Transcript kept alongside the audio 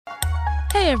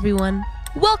Hey everyone,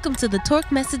 welcome to the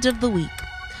Torque Message of the Week.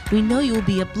 We know you will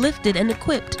be uplifted and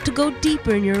equipped to go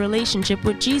deeper in your relationship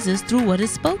with Jesus through what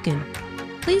is spoken.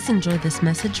 Please enjoy this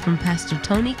message from Pastor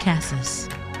Tony Cassis.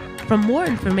 For more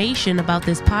information about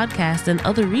this podcast and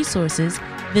other resources,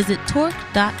 visit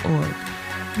torque.org.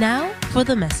 Now for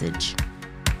the message.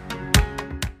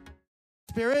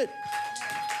 Spirit,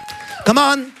 come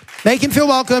on, make him feel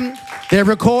welcome. They're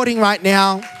recording right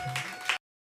now.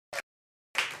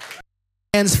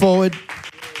 Hands forward.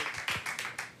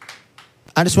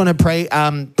 I just want to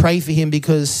pray for him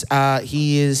because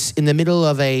he is in the middle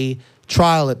of a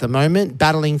trial at the moment,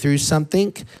 battling through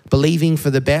something, believing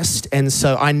for the best. And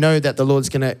so I know that the Lord's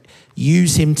going to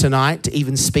use him tonight to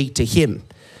even speak to him.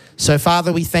 So,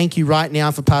 Father, we thank you right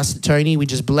now for Pastor Tony. We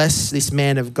just bless this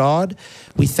man of God.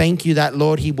 We thank you that,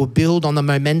 Lord, he will build on the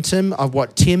momentum of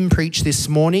what Tim preached this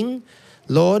morning,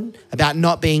 Lord, about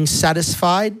not being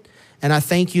satisfied. And I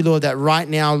thank you, Lord, that right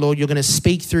now, Lord, you're going to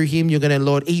speak through him. You're going to,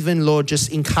 Lord, even, Lord,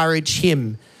 just encourage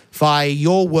him via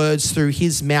your words through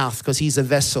his mouth because he's a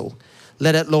vessel.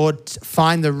 Let it, Lord,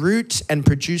 find the root and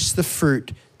produce the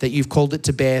fruit that you've called it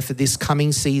to bear for this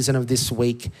coming season of this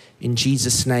week. In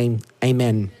Jesus' name,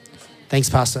 amen. Thanks,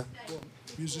 Pastor.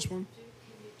 Use this one?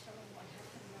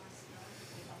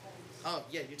 Oh,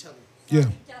 yeah, you tell me. Yeah.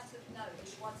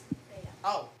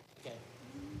 Oh, okay.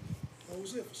 I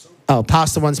was there for some. Oh,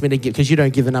 Pastor wants me to give, because you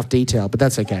don't give enough detail, but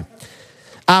that's okay.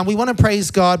 We want to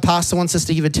praise God. Pastor wants us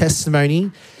to give a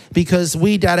testimony because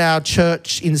we at our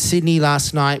church in Sydney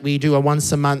last night, we do a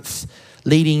once a month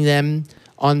leading them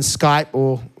on Skype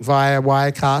or via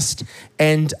Wirecast.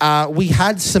 And we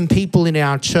had some people in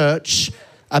our church,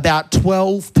 about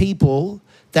 12 people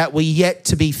that were yet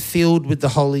to be filled with the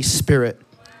Holy Spirit.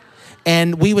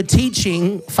 And we were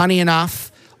teaching, funny enough,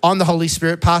 on the Holy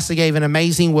Spirit. Pastor gave an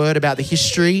amazing word about the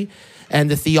history and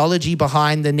the theology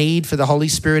behind the need for the Holy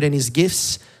Spirit and his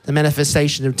gifts, the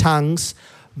manifestation of tongues.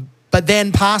 But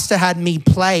then Pastor had me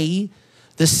play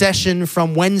the session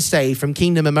from Wednesday from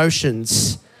Kingdom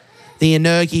Emotions, the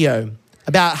Energio,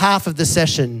 about half of the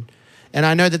session. And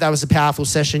I know that was a powerful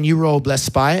session. You were all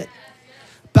blessed by it.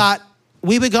 But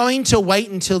we were going to wait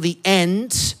until the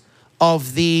end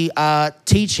of the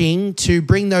teaching to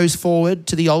bring those forward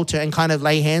to the altar and kind of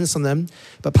lay hands on them.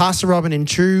 But Pastor Robin, in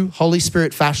true Holy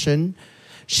Spirit fashion,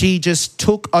 she just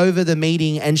took over the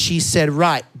meeting and she said,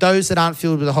 right, those that aren't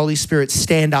filled with the Holy Spirit,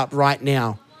 stand up right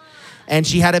now. And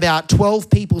she had about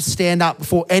 12 people stand up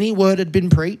before any word had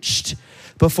been preached,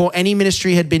 before any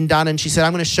ministry had been done. And she said,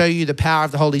 I'm going to show you the power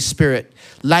of the Holy Spirit.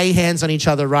 Lay hands on each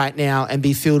other right now and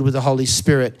be filled with the Holy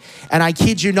Spirit. And I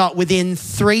kid you not, within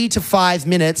 3 to 5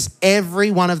 minutes, every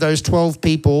one of those 12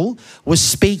 people was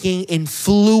speaking in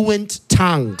fluent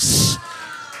tongues.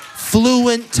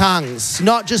 Fluent tongues,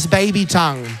 not just baby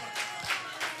tongue.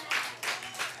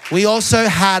 We also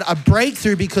had a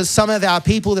breakthrough because some of our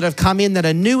people that have come in that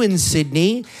are new in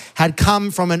Sydney had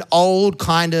come from an old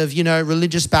kind of,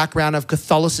 religious background of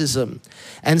Catholicism.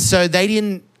 And so they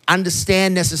didn't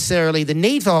understand necessarily the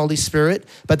need for the Holy Spirit,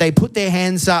 but they put their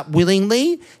hands up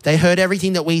willingly. They heard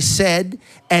everything that we said,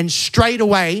 and straight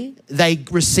away they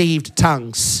received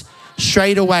tongues.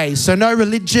 Straight away. So no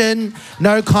religion,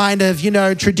 no kind of,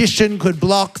 tradition could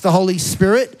block the Holy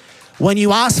Spirit. When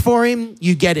you ask for him,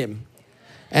 you get him.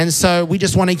 And so we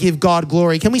just want to give God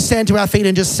glory. Can we stand to our feet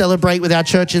and just celebrate with our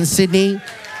church in Sydney?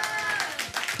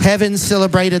 Heaven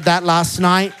celebrated that last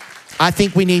night. I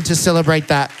think we need to celebrate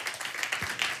that.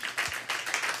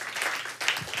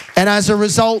 And as a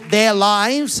result, their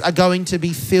lives are going to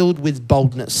be filled with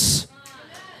boldness.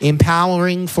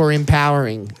 Empowering for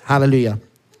empowering. Hallelujah.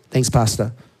 Thanks,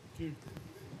 Pastor.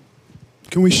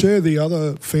 Can we share the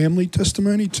other family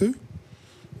testimony too?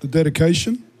 The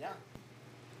dedication? Yeah.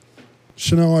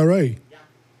 Chanel Irey. Yeah.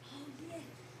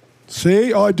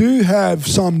 See, I do have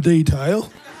some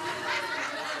detail.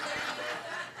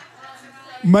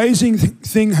 Amazing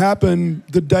thing happened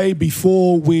the day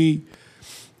before we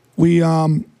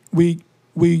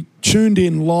tuned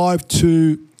in live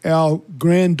to our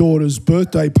granddaughter's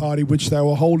birthday party, which they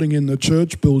were holding in the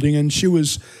church building, and she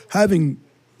was having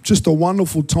just a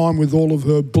wonderful time with all of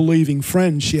her believing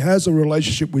friends. She has a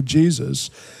relationship with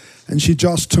Jesus, and she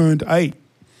just turned 8.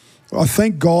 I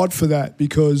thank God for that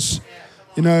because,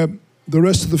 the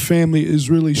rest of the family is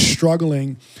really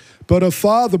struggling. But her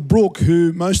father, Brooke,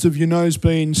 who most of you know has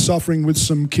been suffering with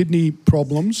some kidney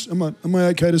problems. Am I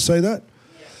okay to say that?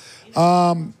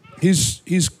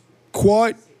 He's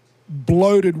quite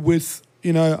bloated with,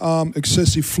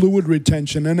 excessive fluid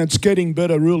retention, and it's getting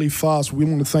better really fast. We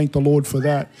want to thank the Lord for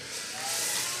that.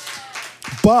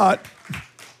 But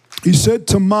he said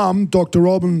to Mum, Dr.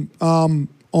 Robin,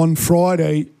 on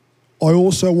Friday, I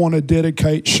also want to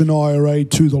dedicate Shania Ray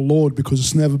to the Lord because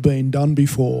it's never been done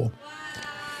before.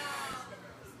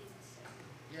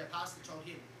 Yeah, Pastor told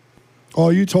him. Oh,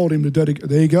 you told him to dedicate.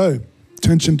 There you go.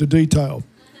 Attention to detail.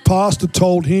 Pastor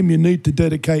told him you need to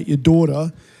dedicate your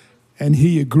daughter, and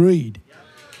he agreed.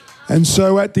 And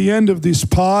so at the end of this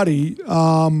party,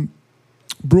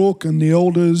 Brooke and the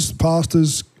elders,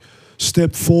 pastors,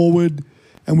 stepped forward,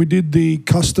 and we did the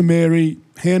customary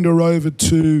hand her over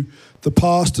to the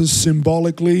pastors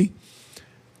symbolically,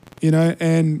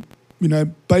 and,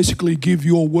 basically give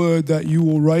your word that you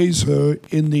will raise her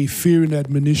in the fear and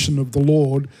admonition of the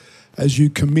Lord as you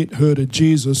commit her to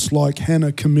Jesus like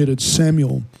Hannah committed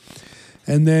Samuel.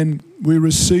 And then we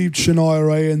received Shania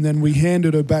Ray, and then we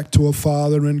handed her back to her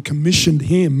father and commissioned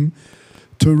him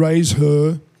to raise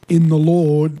her in the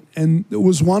Lord. And it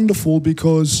was wonderful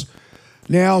because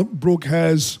now Brooke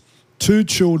has 2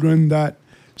 children that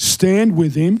stand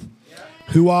with him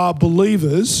who are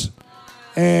believers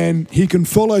and he can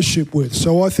fellowship with.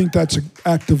 So I think that's an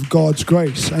act of God's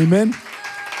grace. Amen.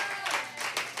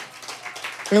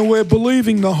 And we're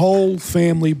believing the whole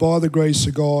family, by the grace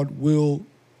of God, will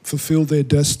fulfill their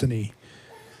destiny.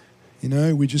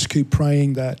 We just keep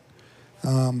praying that.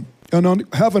 And I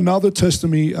have another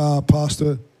testimony,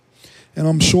 Pastor, and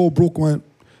I'm sure Brooke won't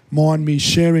mind me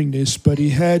sharing this, but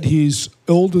he had his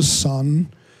eldest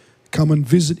son come and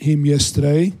visit him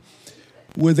yesterday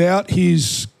without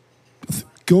his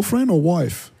girlfriend or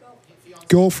wife?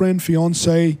 Girlfriend,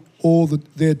 fiance, or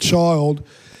their child.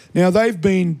 Now, they've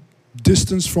been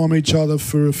distanced from each other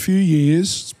for a few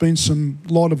years. It's been some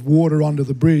lot of water under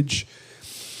the bridge.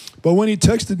 But when he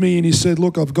texted me and he said,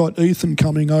 look, I've got Ethan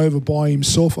coming over by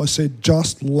himself, I said,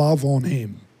 just love on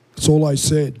him. That's all I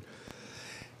said.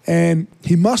 And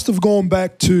he must have gone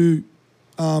back to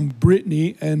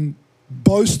Brittany and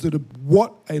boasted of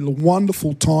what a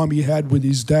wonderful time he had with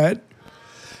his dad.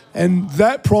 And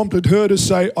that prompted her to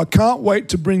say, I can't wait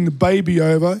to bring the baby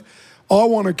over. I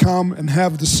want to come and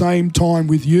have the same time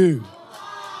with you.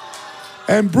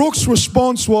 And Brooke's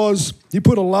response was, he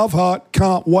put a love heart,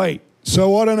 can't wait.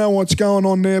 So I don't know what's going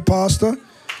on there, Pastor.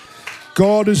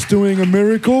 God is doing a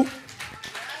miracle.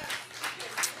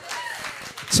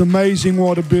 It's amazing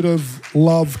what a bit of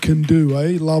love can do,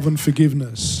 eh? Love and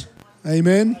forgiveness.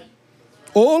 Amen.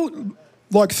 All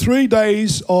like 3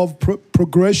 days of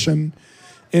progression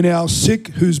in our sick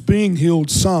who's being healed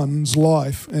son's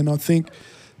life. And I think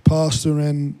Pastor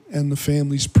and the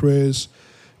family's prayers,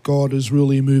 God is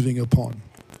really moving upon.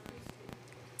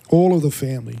 All of the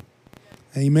family.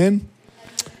 Amen.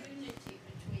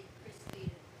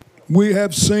 We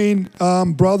have seen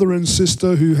brother and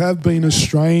sister who have been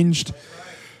estranged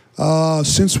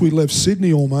since we left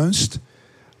Sydney almost,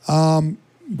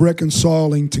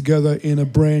 reconciling together in a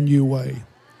brand new way.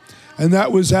 And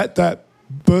that was at that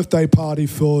birthday party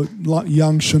for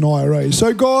young Shania Ray.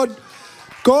 So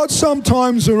God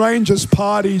sometimes arranges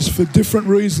parties for different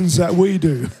reasons that we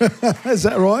do. Is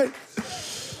that right?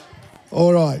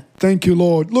 All right. Thank you,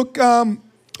 Lord. Look, I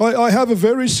have a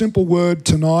very simple word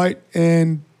tonight,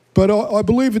 but I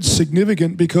believe it's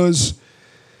significant because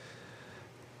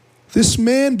this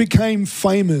man became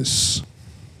famous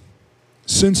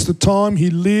since the time he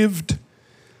lived,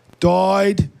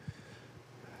 died,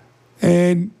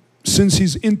 and since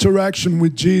his interaction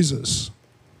with Jesus.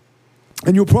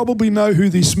 And you'll probably know who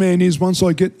this man is once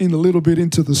I get in a little bit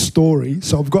into the story,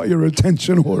 so I've got your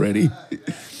attention already.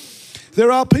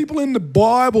 There are people in the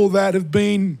Bible that have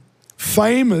been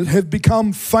famous, have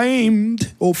become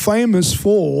famed or famous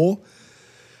for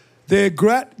their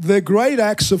great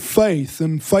acts of faith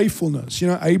and faithfulness.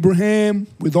 Abraham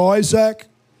with Isaac,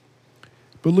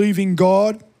 believing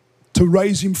God to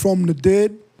raise him from the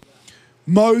dead.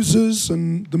 Moses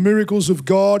and the miracles of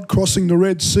God, crossing the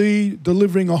Red Sea,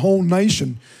 delivering a whole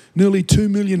nation, nearly 2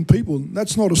 million people.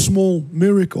 That's not a small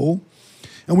miracle.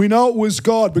 And we know it was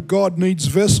God, but God needs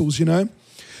vessels,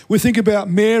 We think about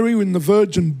Mary in the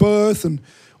virgin birth and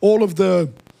all of the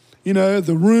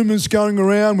rumors going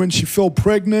around when she fell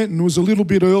pregnant, and it was a little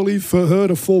bit early for her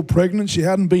to fall pregnant. She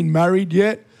hadn't been married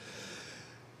yet.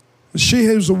 She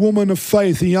was a woman of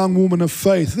faith, a young woman of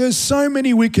faith. There's so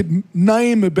many we could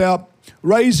name about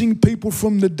raising people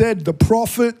from the dead, the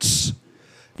prophets,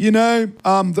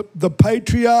 the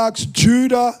patriarchs,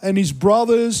 Judah and his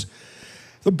brothers.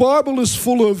 The Bible is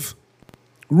full of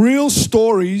real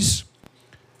stories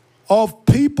of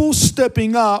people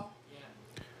stepping up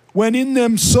when in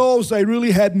themselves they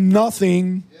really had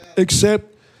nothing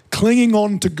except clinging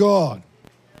on to God.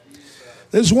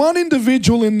 There's one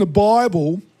individual in the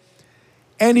Bible,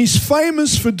 and he's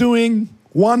famous for doing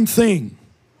one thing: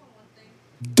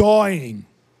 dying.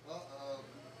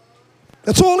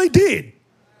 That's all he did.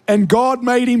 And God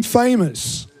made him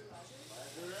famous.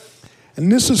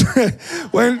 And this is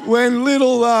when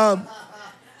little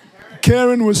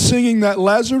Karen was singing that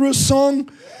Lazarus song.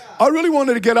 I really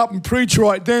wanted to get up and preach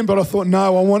right then, but I thought,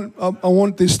 no, I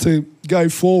want this to go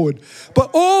forward.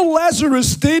 But all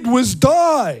Lazarus did was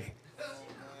die.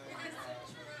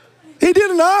 He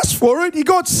didn't ask for it. He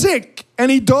got sick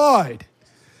and he died.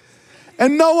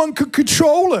 And no one could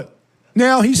control it.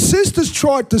 Now, his sisters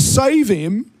tried to save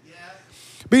him.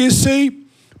 But you see,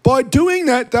 by doing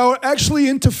that, they were actually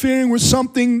interfering with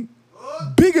something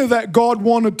bigger that God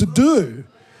wanted to do.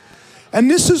 And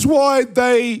this is why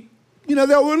they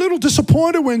were a little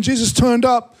disappointed when Jesus turned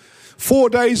up 4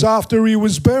 days after he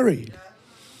was buried.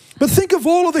 But think of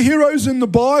all of the heroes in the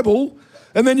Bible,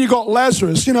 and then you got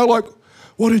Lazarus, like,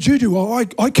 what did you do?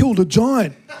 I killed a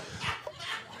giant.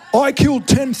 I killed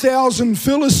 10,000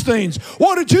 Philistines.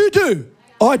 What did you do?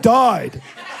 I died.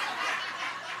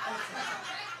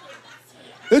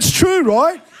 It's true,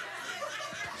 right?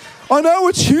 I know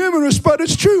it's humorous, but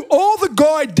it's true. All the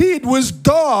guy did was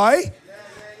die,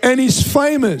 and he's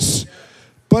famous.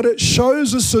 But it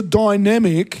shows us a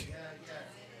dynamic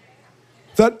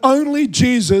that only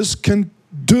Jesus can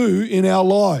do in our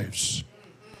lives.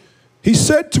 He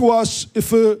said to us,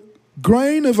 if a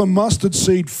grain of a mustard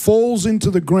seed falls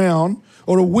into the ground,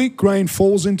 or a wheat grain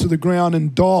falls into the ground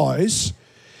and dies,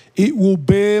 it will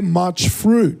bear much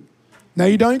fruit. Now,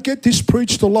 you don't get this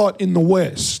preached a lot in the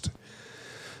West.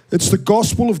 It's the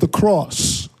gospel of the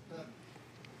cross.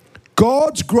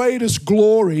 God's greatest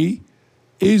glory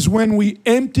is when we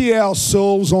empty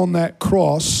ourselves on that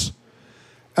cross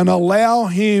and allow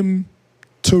him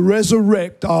to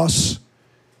resurrect us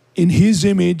in his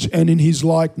image and in his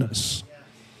likeness.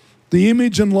 The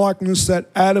image and likeness that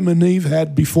Adam and Eve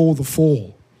had before the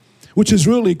fall, which is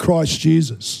really Christ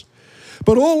Jesus.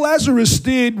 But all Lazarus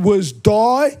did was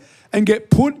die and get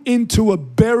put into a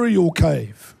burial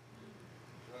cave.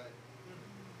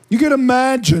 You can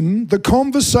imagine the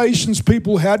conversations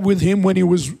people had with him when he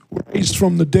was raised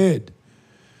from the dead.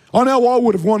 I know I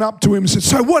would have gone up to him and said,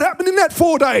 so what happened in that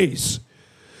 4 days?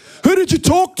 Who did you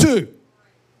talk to?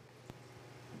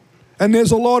 And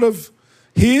there's a lot of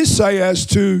hearsay as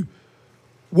to,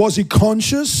 was he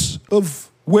conscious of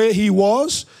where he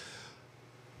was?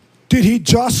 Did he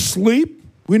just sleep?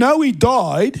 We know he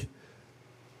died,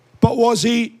 but was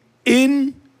he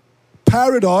in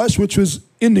paradise, which was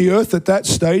in the earth at that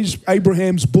stage,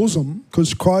 Abraham's bosom,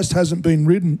 because Christ hasn't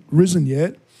been risen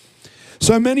yet.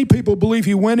 So many people believe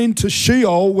he went into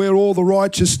Sheol, where all the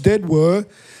righteous dead were,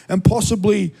 and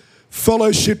possibly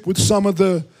fellowship with some of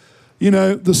the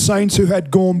saints who had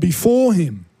gone before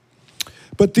him.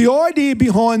 But the idea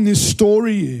behind this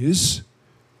story is,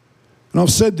 and I've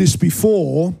said this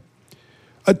before,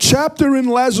 a chapter in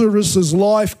Lazarus'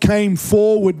 life came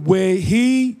forward where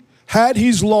he had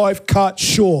his life cut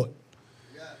short.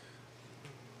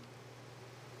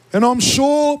 And I'm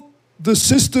sure the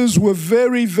sisters were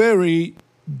very, very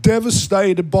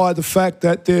devastated by the fact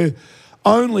that their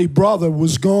only brother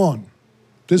was gone.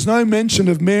 There's no mention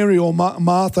of Mary or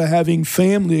Martha having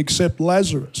family except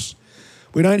Lazarus.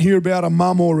 We don't hear about a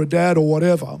mum or a dad or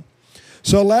whatever.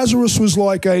 So Lazarus was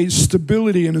like a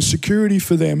stability and a security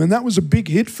for them, and that was a big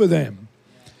hit for them.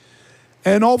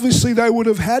 And obviously they would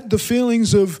have had the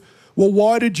feelings of, well,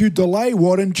 why did you delay?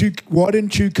 Why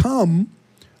didn't you come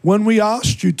when we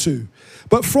asked you to?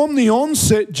 But from the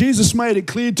onset, Jesus made it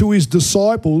clear to his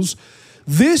disciples,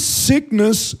 this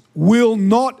sickness will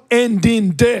not end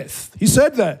in death. He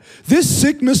said that. This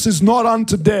sickness is not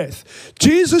unto death.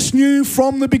 Jesus knew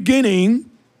from the beginning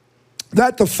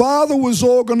that the Father was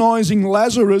organizing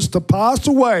Lazarus to pass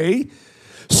away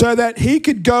so that he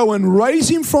could go and raise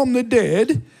him from the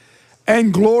dead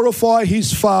and glorify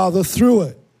his Father through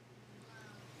it.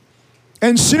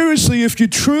 And seriously, if you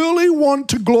truly want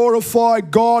to glorify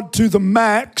God to the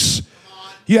max,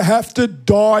 you have to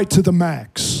die to the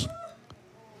max.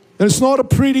 And it's not a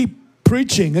pretty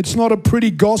preaching. It's not a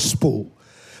pretty gospel.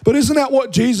 But isn't that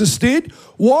what Jesus did?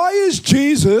 Why is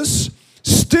Jesus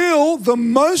still the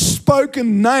most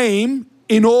spoken name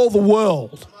in all the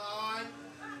world?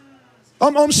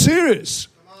 I'm serious.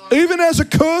 Even as a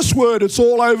curse word, it's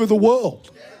all over the world.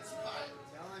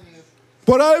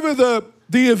 But over the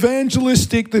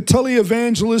evangelistic, the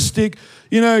televangelistic,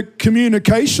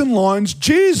 communication lines,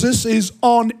 Jesus is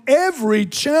on every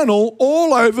channel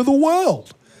all over the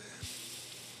world.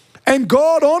 And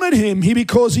God honored him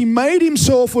because he made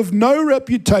himself of no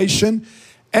reputation,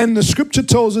 and the scripture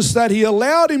tells us that he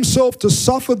allowed himself to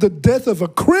suffer the death of a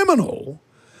criminal,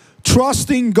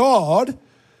 trusting God.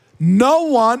 No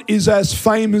one is as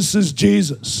famous as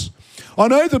Jesus. I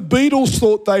know the Beatles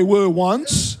thought they were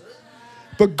once,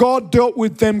 but God dealt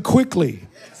with them quickly.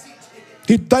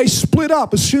 They split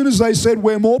up as soon as they said,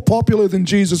 we're more popular than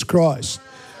Jesus Christ.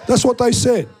 That's what they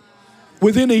said.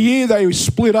 Within a year, they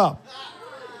split up.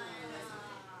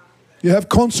 You have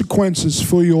consequences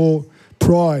for your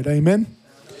pride. Amen?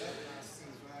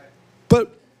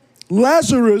 But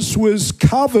Lazarus was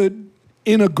covered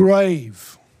in a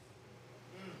grave.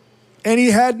 And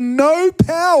he had no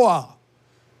power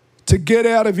to get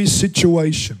out of his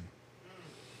situation.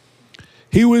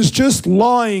 He was just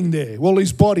lying there. Well,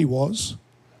 his body was.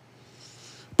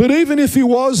 But even if he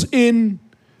was in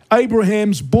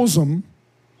Abraham's bosom,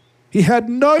 he had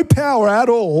no power at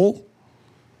all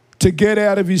to get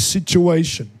out of his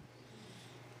situation.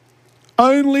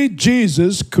 Only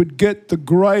Jesus could get the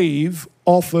grave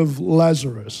off of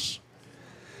Lazarus.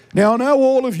 Now, I know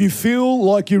all of you feel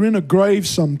like you're in a grave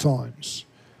sometimes,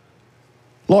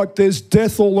 like there's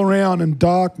death all around and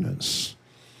darkness.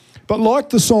 But like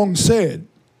the song said,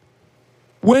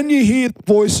 when you hear the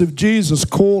voice of Jesus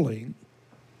calling,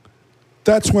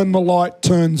 that's when the light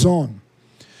turns on.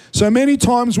 So many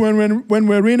times when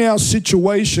we're in our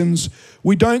situations,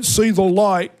 we don't see the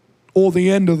light or the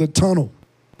end of the tunnel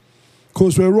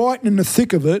because we're right in the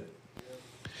thick of it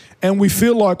and we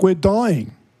feel like we're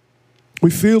dying.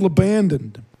 We feel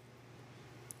abandoned.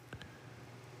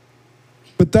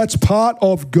 But that's part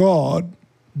of God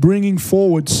bringing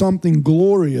forward something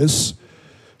glorious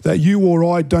that you or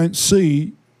I don't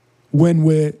see when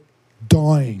we're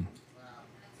dying.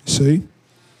 See?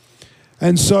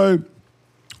 And so,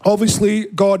 obviously,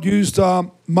 God used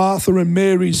Martha and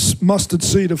Mary's mustard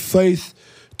seed of faith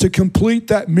to complete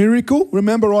that miracle.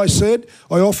 Remember I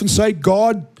often say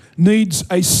God needs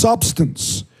a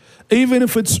substance, even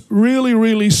if it's really,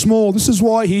 really small. This is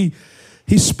why he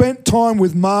spent time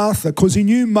with Martha, because he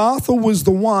knew Martha was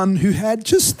the one who had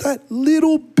just that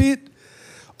little bit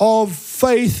of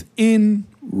faith in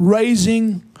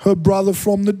raising her brother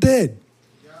from the dead.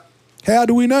 How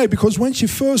do we know? Because when she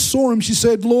first saw him, she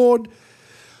said, Lord,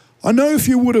 I know if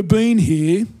you would have been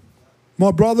here,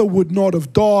 my brother would not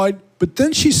have died. But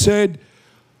then she said,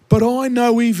 but I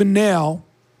know even now,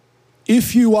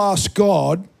 if you ask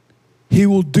God, he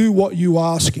will do what you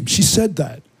ask him. She said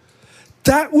that.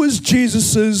 That was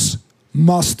Jesus's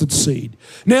mustard seed.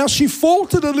 Now, she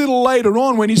faltered a little later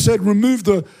on when he said, remove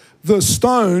the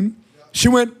stone. She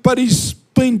went, but he's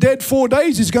been dead 4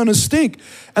 days. He's going to stink.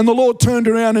 And the Lord turned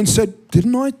around and said,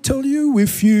 didn't I tell you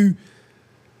if you,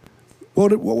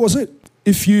 what was it?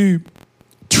 If you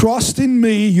trust in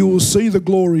me, you will see the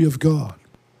glory of God.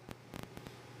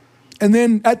 And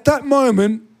then at that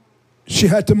moment, she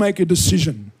had to make a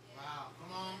decision.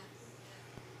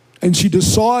 And she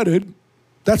decided,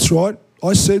 that's right,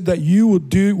 I said that you will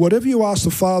do whatever you ask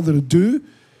the Father to do,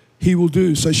 he will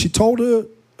do. So she told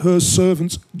her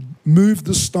servants, move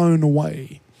the stone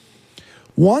away.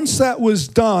 Once that was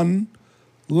done,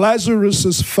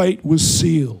 Lazarus' fate was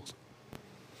sealed.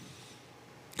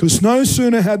 Because no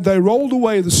sooner had they rolled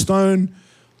away the stone,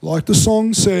 like the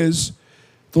song says,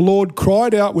 the Lord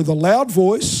cried out with a loud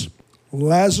voice,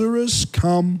 Lazarus,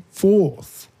 come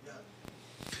forth.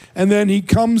 And then he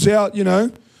comes out,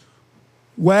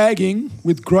 wagging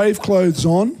with grave clothes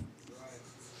on.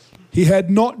 He had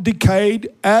not decayed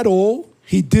at all.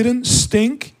 He didn't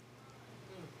stink.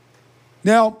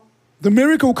 Now, the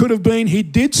miracle could have been he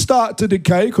did start to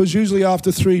decay, because usually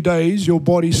after 3 days your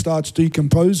body starts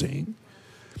decomposing,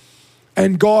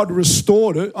 and God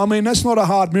restored it. I mean, that's not a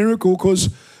hard miracle,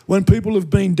 because when people have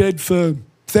been dead for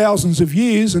thousands of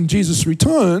years and Jesus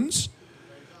returns,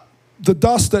 the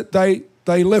dust that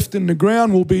they left in the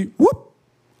ground will be, whoop,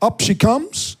 up she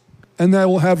comes, and they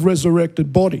will have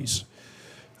resurrected bodies.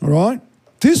 All right?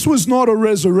 This was not a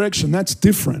resurrection. That's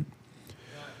different.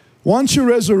 Once you're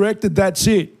resurrected, that's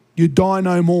it. You die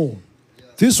no more.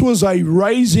 This was a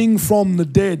raising from the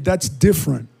dead. That's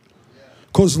different.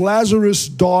 Because Lazarus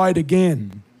died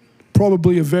again.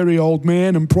 Probably a very old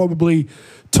man, and probably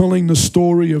telling the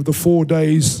story of the 4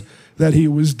 days that he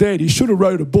was dead. He should have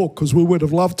wrote a book, because we would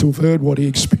have loved to have heard what he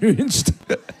experienced.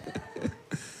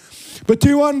 But do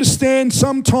you understand,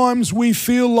 sometimes we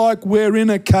feel like we're in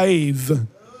a cave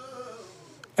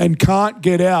and can't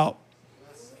get out.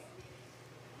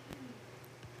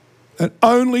 And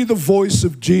only the voice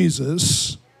of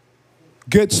Jesus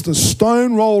gets the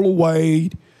stone roll away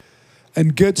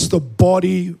and gets the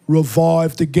body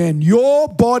revived again. Your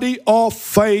body of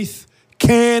faith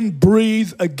can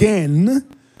breathe again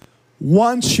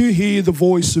once you hear the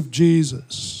voice of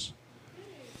Jesus.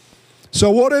 So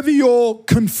whatever your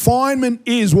confinement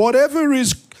is, whatever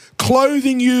is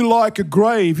clothing you like a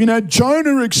grave,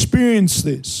 Jonah experienced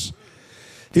this.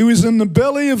 He was in the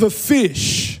belly of a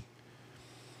fish,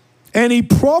 and he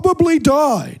probably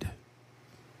died.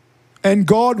 And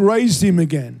God raised him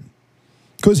again.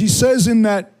 Because he says in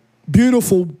that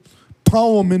beautiful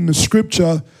poem in the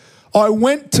scripture, I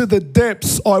went to the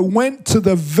depths, I went to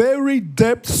the very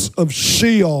depths of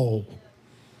Sheol.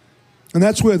 And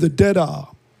that's where the dead are.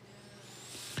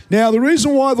 Now, the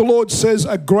reason why the Lord says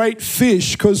a great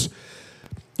fish, because,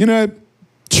 you know,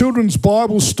 children's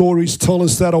Bible stories tell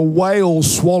us that a whale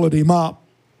swallowed him up.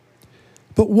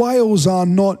 But whales are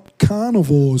not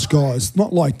carnivores, guys,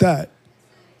 not like that.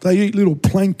 They eat little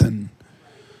plankton.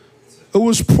 It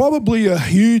was probably a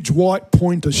huge white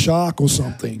pointer shark or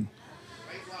something.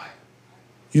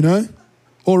 You know?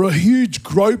 Or a huge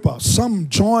groper, some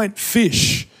giant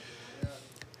fish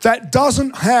that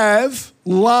doesn't have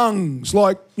lungs.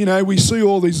 Like, you know, we see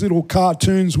all these little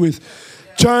cartoons with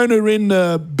Jonah in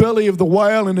the belly of the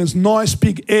whale in his nice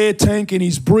big air tank and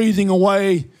he's breathing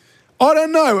away. I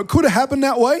don't know. It could have happened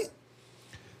that way.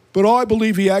 But I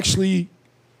believe he actually,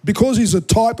 because he's a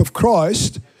type of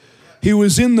Christ, he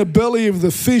was in the belly of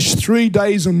the fish 3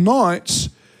 days and nights,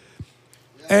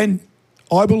 and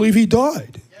I believe he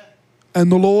died.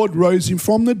 And the Lord rose him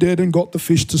from the dead and got the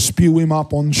fish to spew him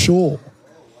up on shore.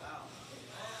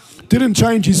 Didn't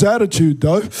change his attitude,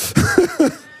 though.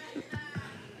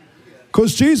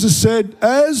 Because Jesus said,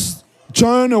 as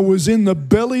Jonah was in the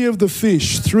belly of the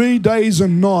fish 3 days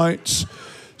and nights,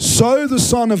 so the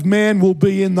Son of Man will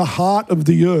be in the heart of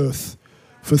the earth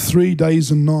for 3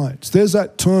 days and nights. There's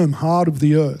that term, heart of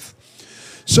the earth.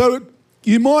 So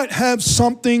you might have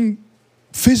something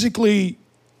physically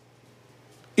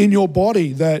in your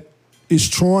body that is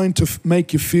trying to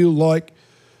make you feel like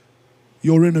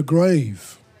you're in a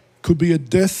grave. Could be a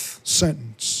death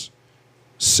sentence,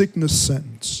 sickness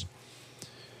sentence.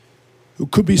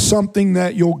 It could be something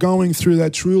that you're going through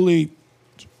that's really,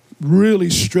 really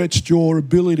stretched your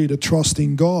ability to trust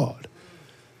in God.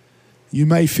 You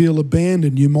may feel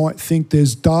abandoned. You might think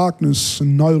there's darkness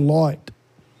and no light.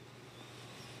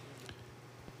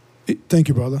 Thank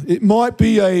you, brother. It might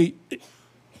be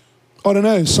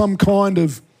some kind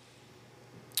of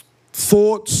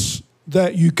thoughts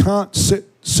that you can't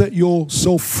set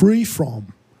yourself free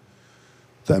from,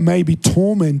 that may be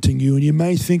tormenting you, and you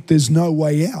may think there's no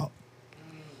way out.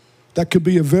 That could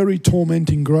be a very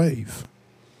tormenting grave.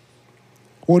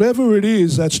 Whatever it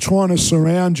is that's trying to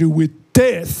surround you with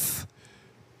death,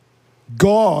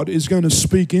 God is going to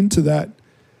speak into that,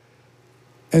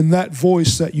 and that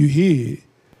voice that you hear,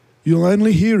 you'll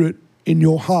only hear it in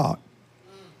your heart.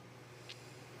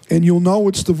 And you'll know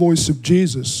it's the voice of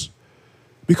Jesus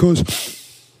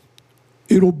because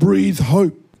it'll breathe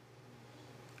hope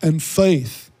and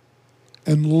faith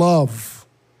and love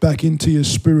back into your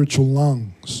spiritual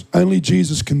lungs. Only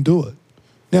Jesus can do it.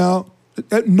 Now,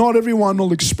 not everyone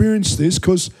will experience this,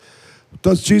 because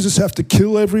does Jesus have to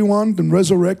kill everyone and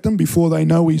resurrect them before they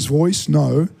know his voice?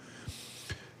 No.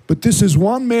 But this is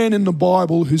one man in the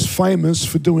Bible who's famous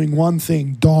for doing one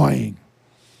thing, dying.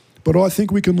 But I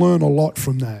think we can learn a lot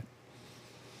from that.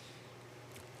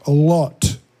 A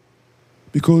lot.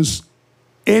 Because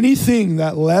anything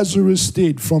that Lazarus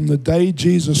did from the day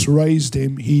Jesus raised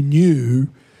him, he knew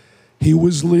he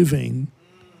was living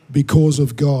because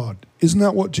of God. Isn't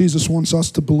that what Jesus wants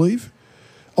us to believe?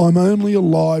 I'm only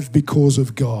alive because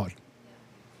of God.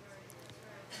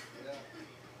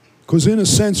 Because in a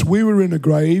sense, we were in a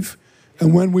grave,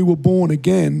 and when we were born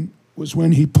again was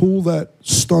when he pulled that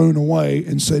stone away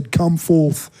and said, come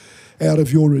forth out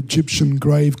of your Egyptian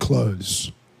grave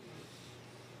clothes.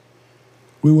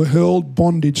 We were held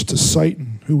bondage to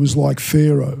Satan, who was like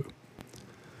Pharaoh.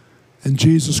 And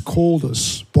Jesus called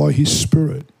us by his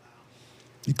Spirit.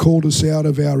 He called us out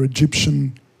of our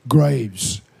Egyptian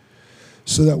graves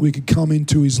so that we could come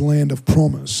into his land of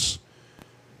promise.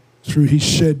 Through his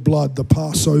shed blood, the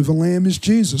Passover lamb is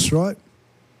Jesus, right?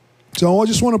 So I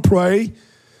just want to pray.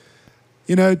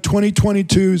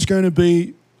 2022 is going to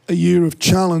be a year of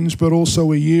challenge, but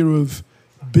also a year of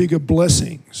bigger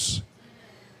blessings.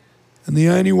 And the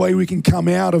only way we can come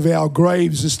out of our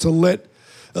graves is to at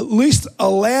least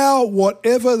allow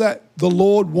whatever that the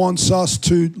Lord wants us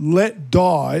to let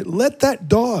die, let that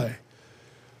die.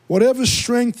 Whatever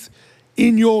strength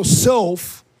in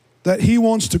yourself that he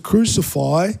wants to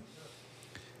crucify,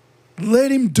 let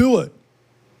him do it.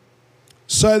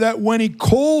 So that when he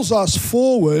calls us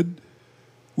forward,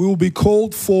 we will be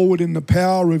called forward in the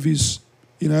power of his,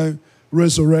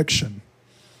 resurrection.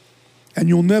 And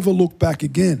you'll never look back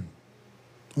again.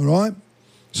 All right?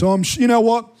 So you know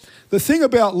what? The thing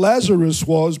about Lazarus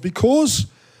was, because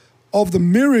of the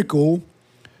miracle,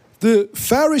 the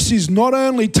Pharisees not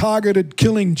only targeted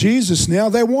killing Jesus now,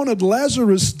 they wanted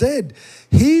Lazarus dead.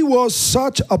 He was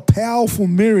such a powerful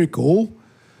miracle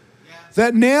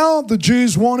that now the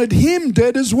Jews wanted him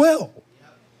dead as well.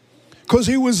 Because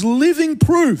he was living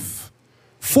proof.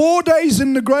 4 days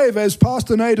in the grave, as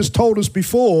Pastor Nate has told us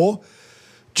before,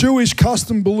 Jewish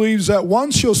custom believes that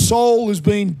once your soul has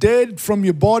been dead from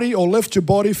your body or left your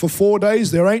body for 4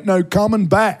 days, there ain't no coming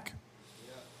back.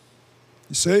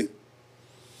 You see?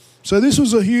 So this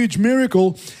was a huge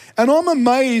miracle. And I'm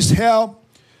amazed how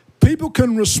people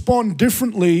can respond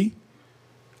differently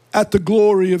at the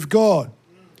glory of God.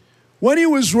 When he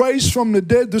was raised from the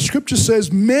dead, the scripture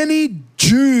says many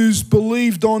Jews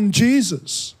believed on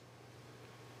Jesus.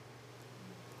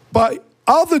 But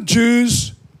other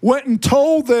Jews went and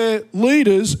told their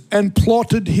leaders and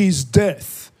plotted his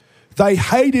death. They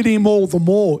hated him all the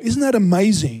more. Isn't that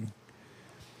amazing?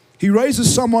 He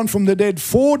raises someone from the dead,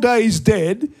 4 days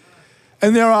dead,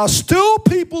 and there are still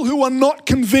people who are not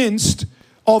convinced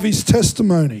of his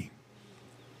testimony.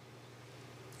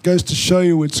 Goes to show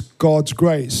you it's God's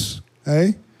grace,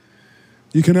 eh?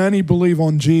 You can only believe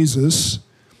on Jesus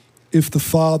if the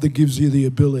Father gives you the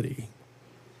ability.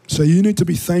 So you need to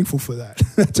be thankful for that.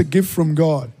 That's a gift from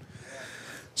God.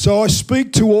 So I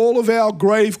speak to all of our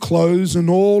grave clothes and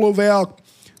all of our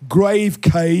grave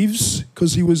caves,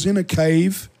 because he was in a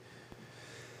cave.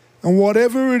 And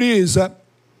whatever it is that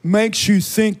makes you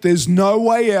think there's no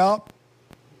way out,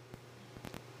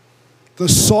 the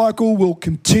cycle will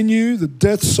continue, the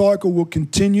death cycle will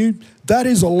continue, that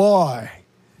is a lie.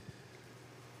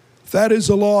 That is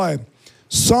a lie.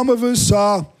 Some of us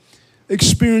are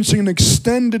experiencing an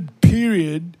extended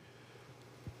period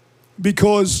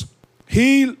because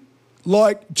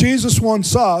Jesus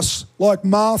wants us, like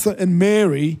Martha and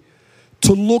Mary,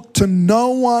 to look to no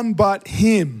one but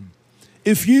him.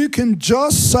 If you can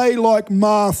just say like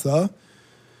Martha,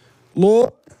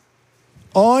 Lord,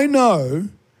 I know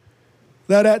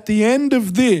that at the end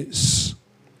of this,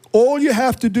 all you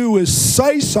have to do is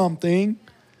say something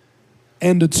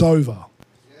and it's over.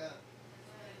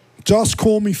 Just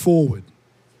call me forward.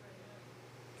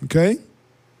 Okay?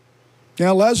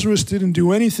 Now, Lazarus didn't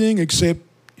do anything except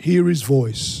hear his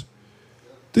voice.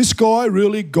 This guy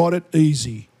really got it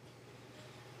easy.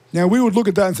 Now, we would look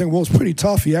at that and think, well, it's pretty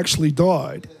tough. He actually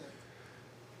died.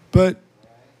 But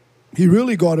he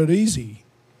really got it easy.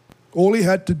 All he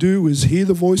had to do was hear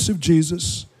the voice of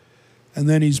Jesus, and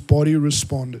then his body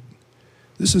responded.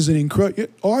 This is an incredible...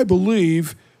 I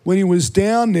believe when he was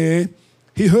down there,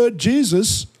 he heard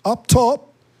Jesus up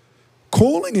top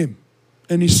calling him,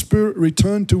 and his spirit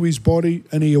returned to his body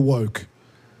and he awoke.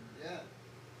 Yeah.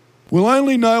 We'll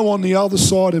only know on the other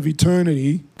side of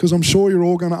eternity, because I'm sure you're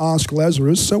all going to ask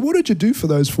Lazarus, so what did you do for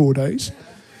those 4 days?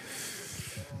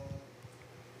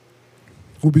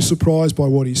 We'll be surprised by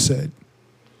what he said.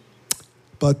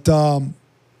 But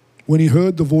when he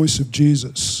heard the voice of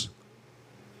Jesus,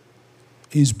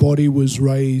 his body was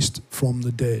raised from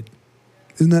the dead.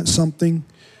 Isn't that something?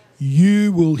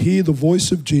 You will hear the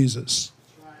voice of Jesus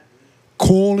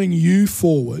calling you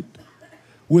forward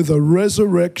with a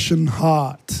resurrection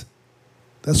heart.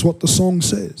 That's what the song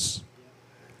says.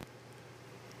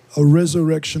 A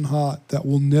resurrection heart that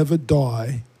will never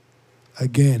die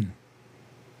again.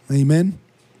 Amen?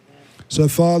 So,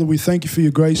 Father, we thank you for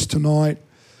your grace tonight.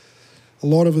 A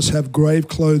lot of us have grave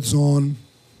clothes on,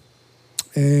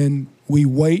 and we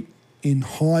wait in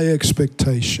high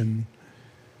expectation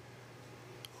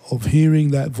of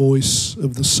hearing that voice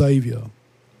of the Savior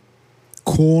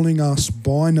calling us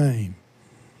by name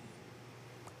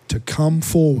to come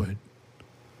forward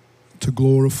to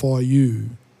glorify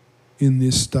you in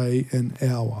this day and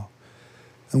hour.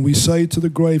 And we say to the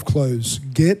grave clothes,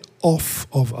 get off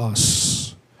of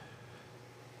us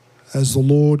as the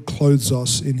Lord clothes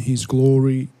us in his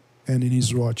glory and in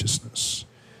his righteousness.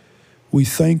 We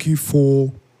thank you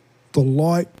for the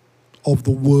light of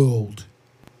the world,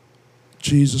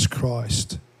 Jesus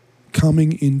Christ,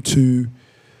 coming into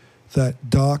that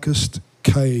darkest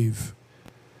cave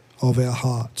of our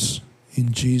hearts.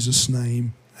 In Jesus'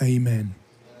 name, amen.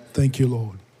 Thank you,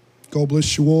 Lord. God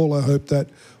bless you all. I hope that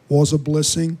was a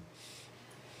blessing.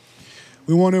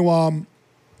 We want to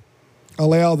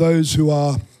allow those who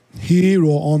are here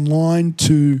or online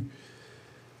to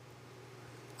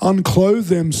unclothe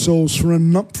themselves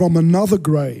from another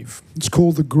grave. It's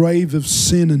called the grave of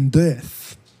sin and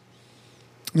death.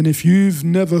 And if you've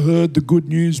never heard the good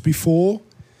news before,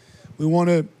 we want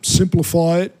to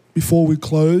simplify it before we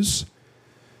close.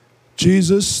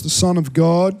 Jesus, the Son of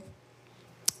God,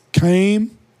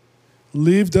 came,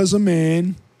 lived as a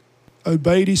man,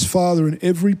 obeyed his Father in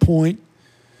every point,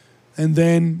 and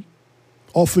then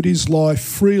offered his life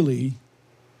freely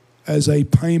as a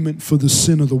payment for the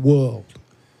sin of the world.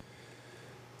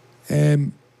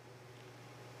 And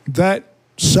that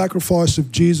sacrifice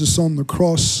of Jesus on the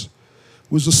cross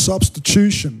was a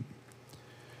substitution.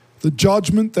 The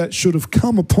judgment that should have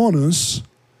come upon us,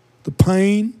 the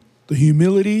pain, the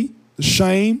humility, the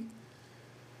shame,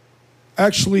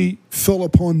 actually fell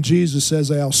upon Jesus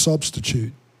as our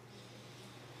substitute.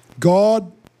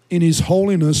 God, in his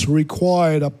holiness,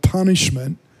 required a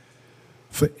punishment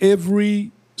for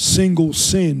every single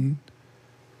sin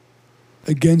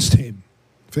against him.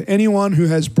 For anyone who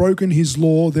has broken his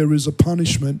law, there is a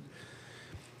punishment.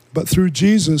 But through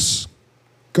Jesus,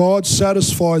 God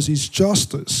satisfies his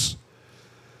justice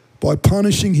by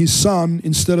punishing his son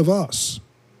instead of us.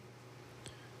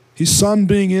 His son,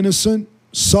 being innocent,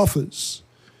 suffers,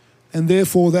 and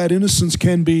therefore that innocence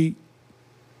can be,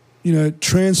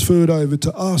 transferred over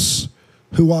to us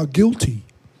who are guilty.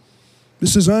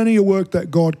 This is only a work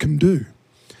that God can do.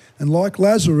 And like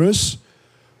Lazarus,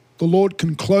 the Lord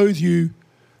can clothe you,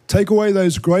 take away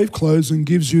those grave clothes, and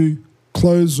gives you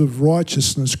clothes of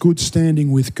righteousness, good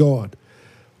standing with God.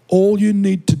 All you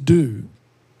need to do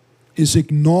is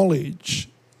acknowledge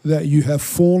that you have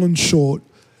fallen short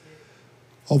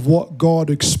of what God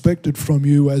expected from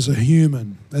you as a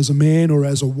human, as a man or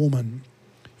as a woman.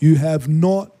 You have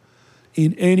not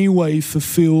in any way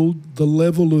fulfilled the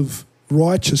level of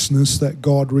righteousness that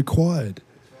God required.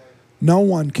 No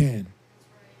one can.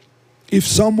 If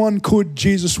someone could,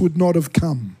 Jesus would not have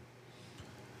come.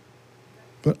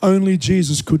 But only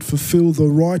Jesus could fulfill the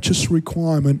righteous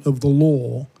requirement of the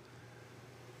law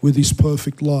with his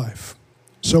perfect life.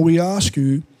 So we ask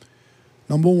you,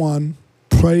 number one,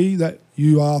 pray that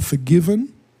you are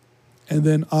forgiven, and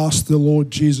then ask the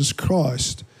Lord Jesus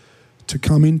Christ to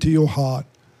come into your heart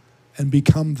and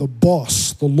become the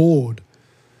boss, the Lord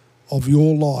of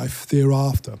your life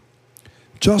thereafter.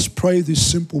 Just pray this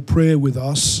simple prayer with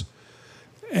us,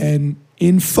 and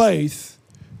in faith,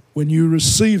 when you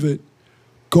receive it,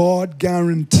 God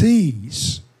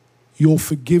guarantees your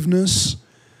forgiveness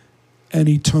and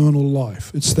eternal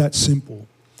life. It's that simple.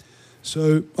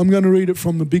 So I'm going to read it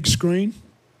from the big screen.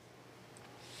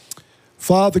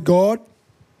 Father God,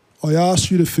 I ask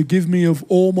you to forgive me of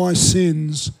all my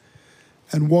sins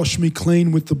and wash me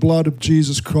clean with the blood of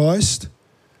Jesus Christ.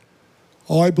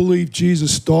 I believe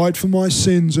Jesus died for my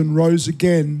sins and rose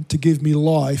again to give me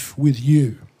life with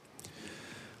you.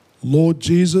 Lord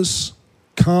Jesus,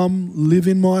 come live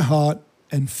in my heart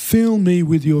and fill me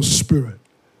with your Spirit.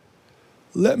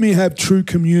 Let me have true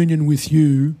communion with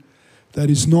you that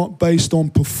is not based on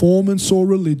performance or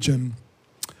religion,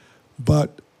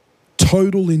 but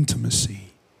total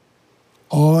intimacy.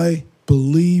 I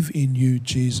believe in you,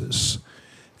 Jesus,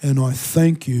 and I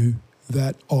thank you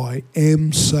that I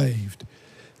am saved.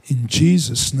 In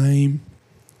Jesus' name,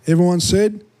 everyone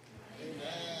said? Amen.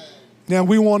 Now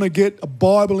we want to get a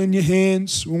Bible in your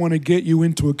hands. We want to get you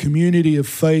into a community of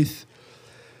faith.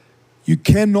 You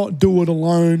cannot do it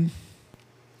alone.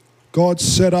 God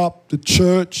set up the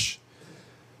church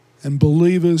and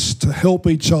believers to help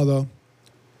each other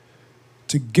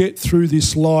to get through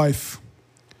this life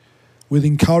with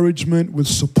encouragement, with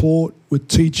support, with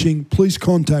teaching. Please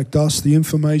contact us. The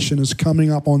information is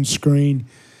coming up on screen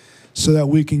so that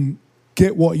we can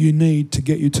get what you need to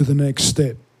get you to the next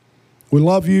step. We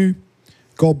love you.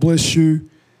 God bless you.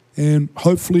 And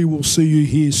hopefully we'll see you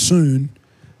here soon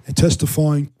and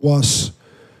testifying to us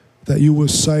that you were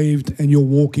saved and you're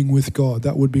walking with God.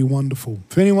 That would be wonderful.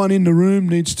 If anyone in the room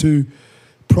needs to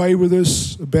pray with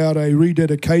us about a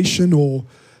rededication or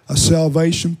a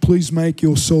salvation, please make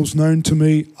yourselves known to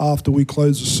me after we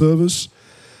close the service.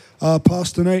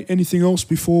 Pastor Nate, anything else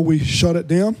before we shut it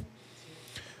down?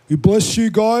 We bless you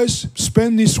guys.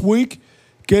 Spend this week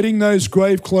getting those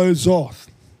grave clothes off,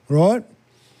 right?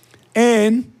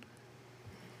 And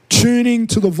tuning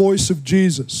to the voice of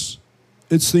Jesus.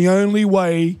 It's the only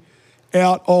way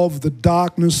out of the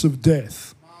darkness of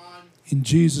death. In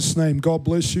Jesus' name, God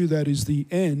bless you. That is the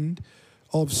end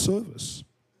of service.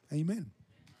 Amen.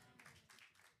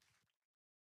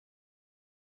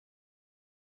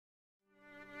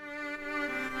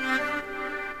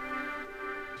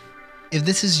 If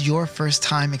this is your first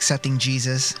time accepting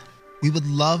Jesus, we would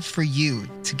love for you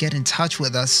to get in touch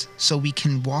with us so we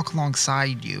can walk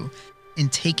alongside you in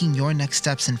taking your next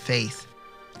steps in faith.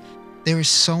 There is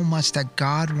so much that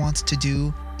God wants to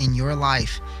do in your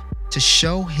life to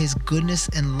show His goodness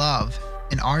and love,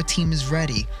 and our team is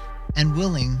ready and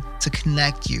willing to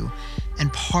connect you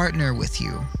and partner with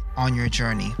you on your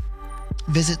journey.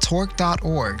 Visit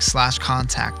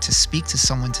torque.org/contact to speak to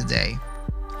someone today.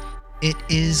 It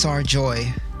is our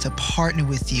joy to partner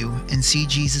with you and see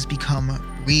Jesus become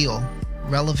real,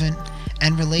 relevant,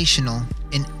 and relational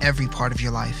in every part of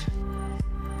your life.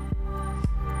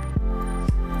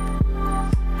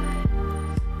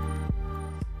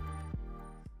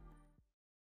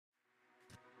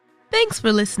 Thanks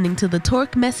for listening to the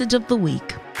Torque Message of the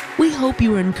Week. We hope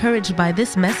you were encouraged by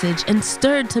this message and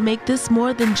stirred to make this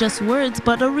more than just words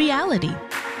but a reality.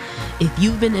 If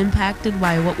you've been impacted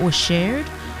by what was shared,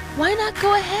 why not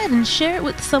go ahead and share it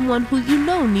with someone who you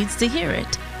know needs to hear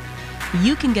it?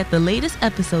 You can get the latest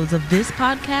episodes of this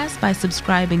podcast by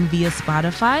subscribing via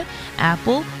Spotify,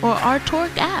 Apple, or our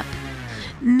Torque app.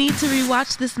 Need to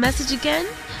rewatch this message again?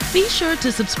 Be sure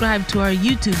to subscribe to our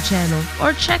YouTube channel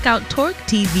or check out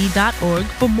torquetv.org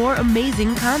for more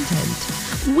amazing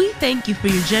content. We thank you for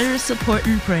your generous support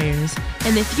and prayers,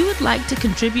 and if you would like to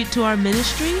contribute to our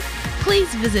ministry, please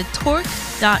visit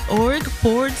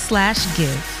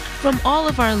torque.org/give. From all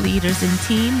of our leaders and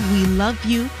team, we love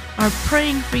you, are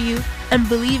praying for you, and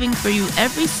believing for you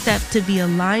every step to be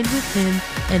aligned with Him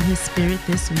and His Spirit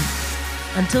this week.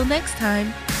 Until next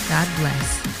time, God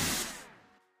bless.